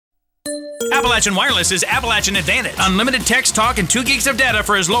Appalachian Wireless is Appalachian Advantage. Unlimited text, talk, and 2 gigs of data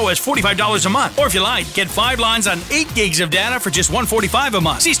for as low as $45 a month. Or if you like, get 5 lines on 8 gigs of data for just $145 a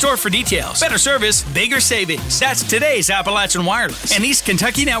month. See store for details. Better service, bigger savings. That's today's Appalachian Wireless, an East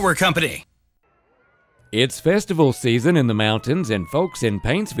Kentucky network company. It's festival season in the mountains, and folks in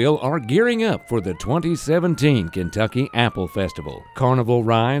Paintsville are gearing up for the 2017 Kentucky Apple Festival. Carnival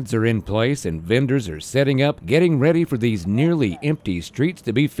rides are in place and vendors are setting up, getting ready for these nearly empty streets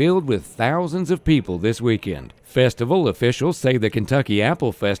to be filled with thousands of people this weekend. Festival officials say the Kentucky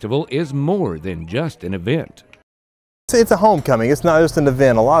Apple Festival is more than just an event. It's a homecoming. It's not just an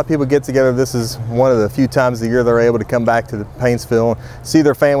event. A lot of people get together. This is one of the few times a year they're able to come back to Paintsville, see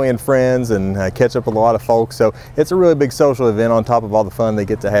their family and friends, and catch up with a lot of folks. So it's a really big social event on top of all the fun they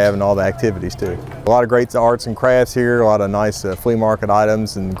get to have and all the activities too. A lot of great arts and crafts here, a lot of nice flea market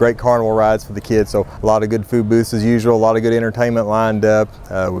items, and great carnival rides for the kids. So a lot of good food booths as usual, a lot of good entertainment lined up.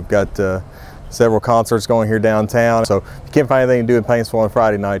 We've got several concerts going here downtown. So if you can't find anything to do in Paintsville on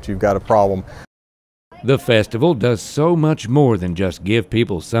Friday night, you've got a problem. The festival does so much more than just give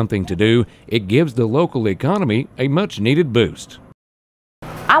people something to do. It gives the local economy a much-needed boost.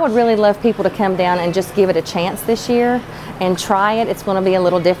 I would really love people to come down and just give it a chance this year and try it. It's going to be a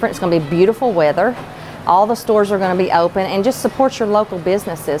little different. It's going to be beautiful weather. All the stores are going to be open, and just support your local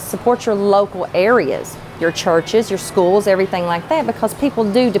businesses, support your local areas, your churches, your schools, everything like that, because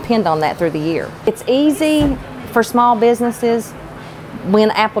people do depend on that through the year. It's easy for small businesses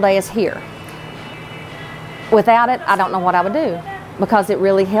when Apple Day is here. Without it, I don't know what I would do, because it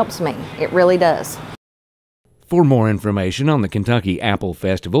really helps me. It really does. For more information on the Kentucky Apple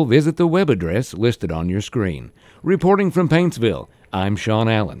Festival, visit the web address listed on your screen. Reporting from Paintsville, I'm Sean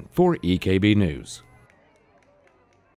Allen for EKB News.